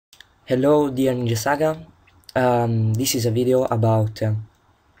Hello dear Ninja Saga, this is a video about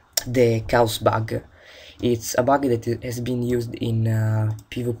the chaos bug. It's a bug that has been used in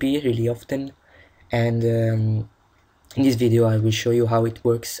PvP really often, and in this video I will show you how it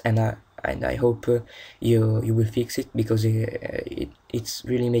works, and I hope you will fix it, because it's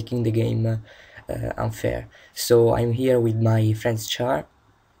really making the game unfair. So I'm here with my friend's char,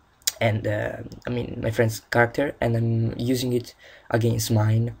 and my friend's character, and I'm using it against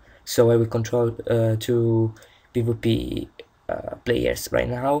mine. So I will control two PvP players right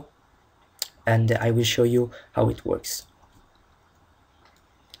now, and I will show you how it works.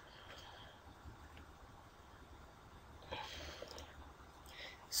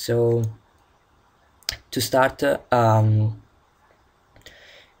 So to start,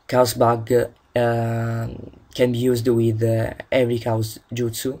 chaos bug can be used with every chaos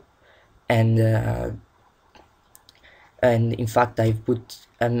jutsu, and in fact I've put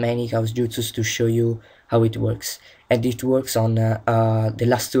many chaos jutsus to show you how it works, and it works on the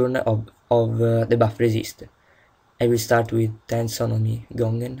last turn of the buff resist. I will start with Tensonomi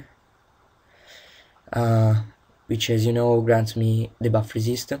Gongen, which, as you know, grants me the buff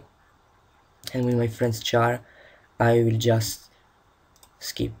resist, and with my friend's char I will just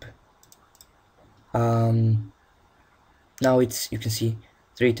skip. Now you can see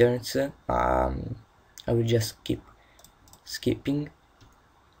 3 turns. I will just keep skipping.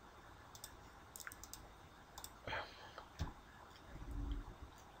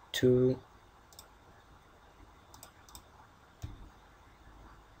 Two.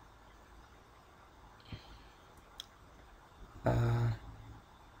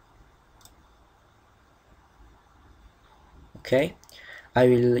 Okay, I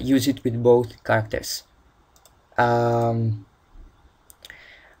will use it with both characters. I'm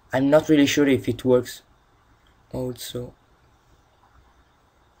not really sure if it works also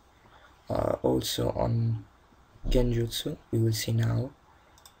on Genjutsu. We will see now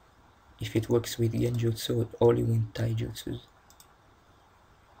if it works with Genjutsu or only with Taijutsu.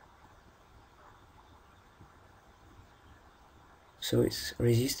 So it's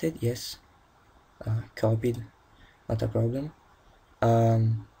resisted, yes. Copied, not a problem.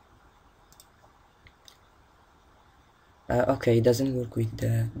 Okay, it doesn't work with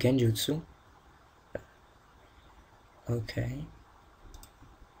the Genjutsu. Okay.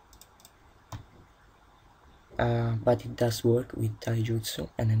 But it does work with Taijutsu,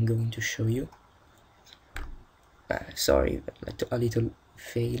 and I'm going to show you. Sorry, a little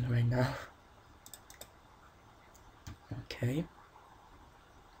fail right now. Okay.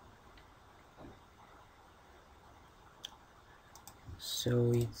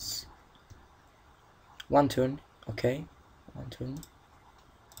 So it's 1 turn, okay, 1 turn.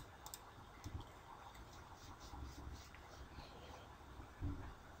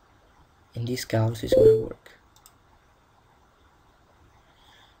 And this chaos is gonna work.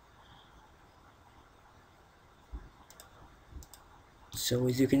 So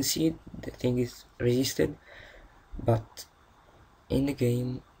as you can see, the thing is resisted, but in the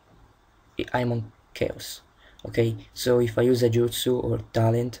game I'm on chaos. Okay, so if I use a jutsu or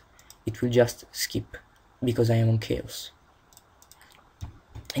talent, it will just skip because I am on chaos.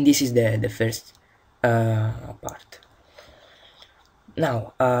 And this is the first part.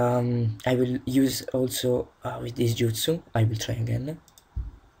 Now I will use also with this jutsu. I will try again.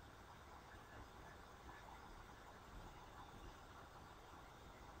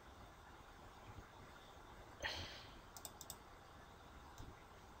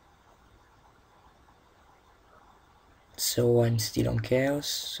 So I'm still on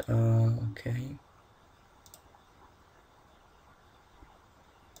chaos. Okay.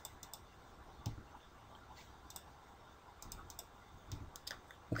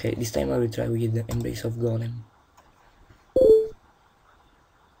 Okay, this time I will try with the Embrace of Golem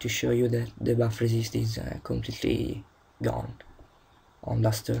to show you that the buff resist is completely gone on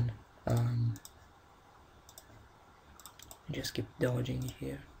last turn. Just keep dodging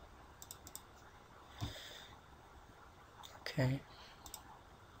here. Okay.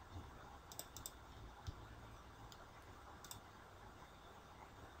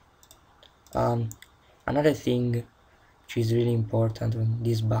 Another thing which is really important on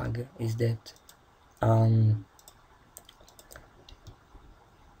this bug is that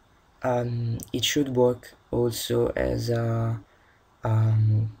it should work also as a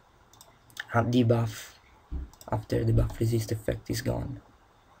debuff after the buff resist effect is gone.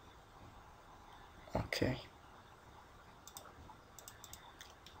 Okay.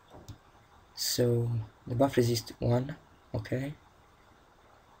 So the buff resist 1, okay.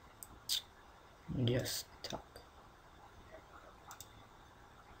 Just talk.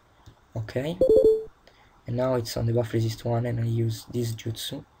 Okay, and now it's on the buff resist 1 and I use this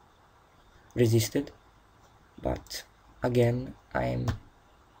jutsu, resisted, but again I'm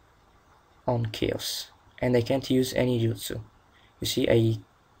on chaos and I can't use any jutsu. You see, I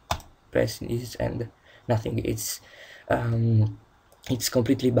press this and nothing. It's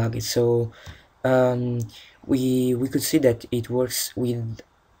completely bugged. So we could see that it works with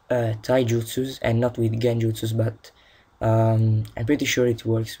taijutsus and not with genjutsus, but I'm pretty sure it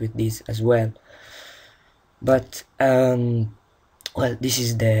works with this as well. But well, this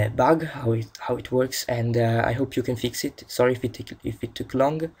is the bug, how it works, and I hope you can fix it. Sorry if it took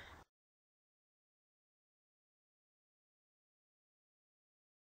long.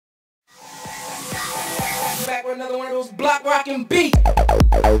 Back with another one of those block rockin' beats.